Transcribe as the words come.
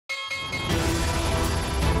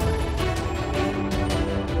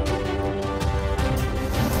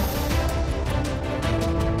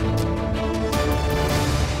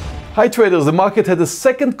Hi traders, the market had a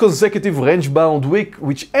second consecutive range-bound week,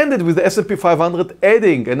 which ended with the S&P 500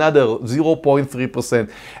 adding another 0.3%,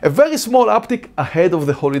 a very small uptick ahead of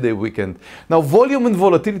the holiday weekend. Now, volume and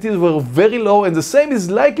volatility were very low, and the same is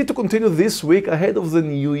likely to continue this week ahead of the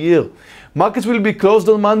new year. Markets will be closed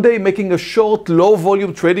on Monday, making a short,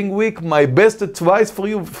 low-volume trading week. My best advice for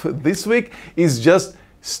you this week is just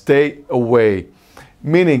stay away.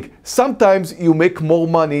 Meaning, sometimes you make more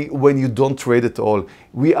money when you don't trade at all.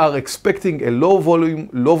 We are expecting a low volume,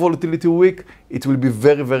 low volatility week. It will be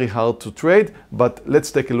very, very hard to trade, but let's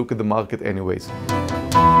take a look at the market anyways.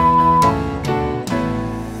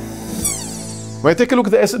 When I take a look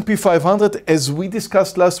at the S&P 500, as we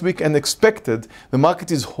discussed last week and expected, the market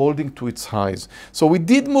is holding to its highs. So we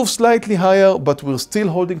did move slightly higher, but we're still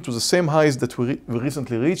holding to the same highs that we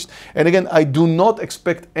recently reached. And again, I do not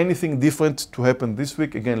expect anything different to happen this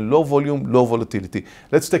week. Again, low volume, low volatility.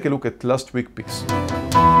 Let's take a look at last week's picks.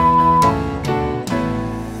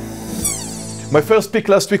 My first pick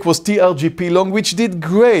last week was TRGP long, which did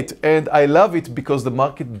great, and I love it because the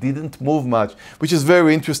market didn't move much, which is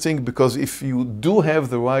very interesting because if you do have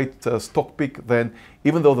the right stock pick, then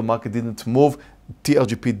even though the market didn't move,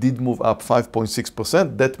 TRGP did move up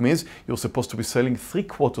 5.6%. That means you're supposed to be selling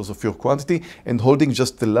 3/4 of your quantity and holding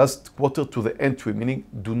just the last quarter to the entry, meaning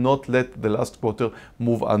do not let the last quarter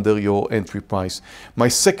move under your entry price. My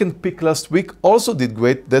second pick last week also did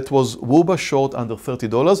great. That was WUBA short under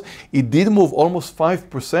 $30. It did move almost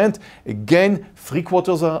 5%. Again,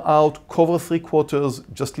 3/4 are out, cover 3/4,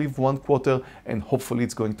 just leave 1/4, and hopefully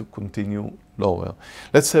it's going to continue lower.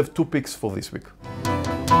 Let's have two picks for this week.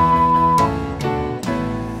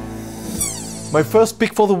 My first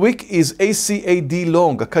pick for the week is ACAD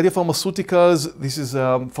long, Acadia Pharmaceuticals. This is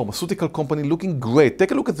a pharmaceutical company looking great.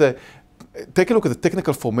 Take a look at the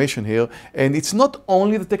technical formation here, and it's not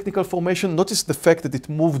only the technical formation. Notice the fact that it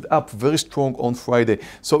moved up very strong on Friday.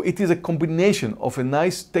 So it is a combination of a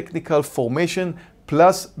nice technical formation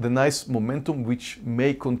plus the nice momentum which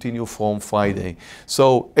may continue from Friday.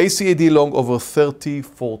 So ACAD long over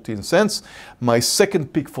 30.14 cents. My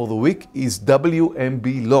second pick for the week is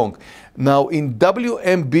WMB long. Now in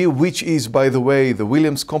WMB, which is, by the way, the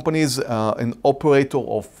Williams companies, an operator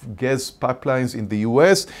of gas pipelines in the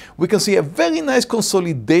US, we can see a very nice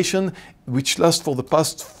consolidation which lasts for the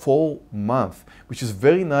past 4 months, which is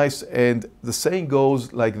very nice. And the saying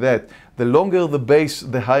goes like that: the longer the base,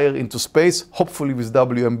 the higher into space. Hopefully with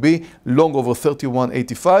WMB, long over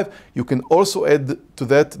 31.85. You can also add to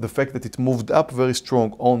that the fact that it moved up very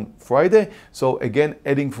strong on Friday. So again,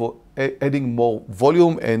 adding more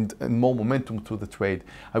volume and more momentum to the trade.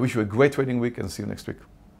 I wish you a great trading week and see you next week.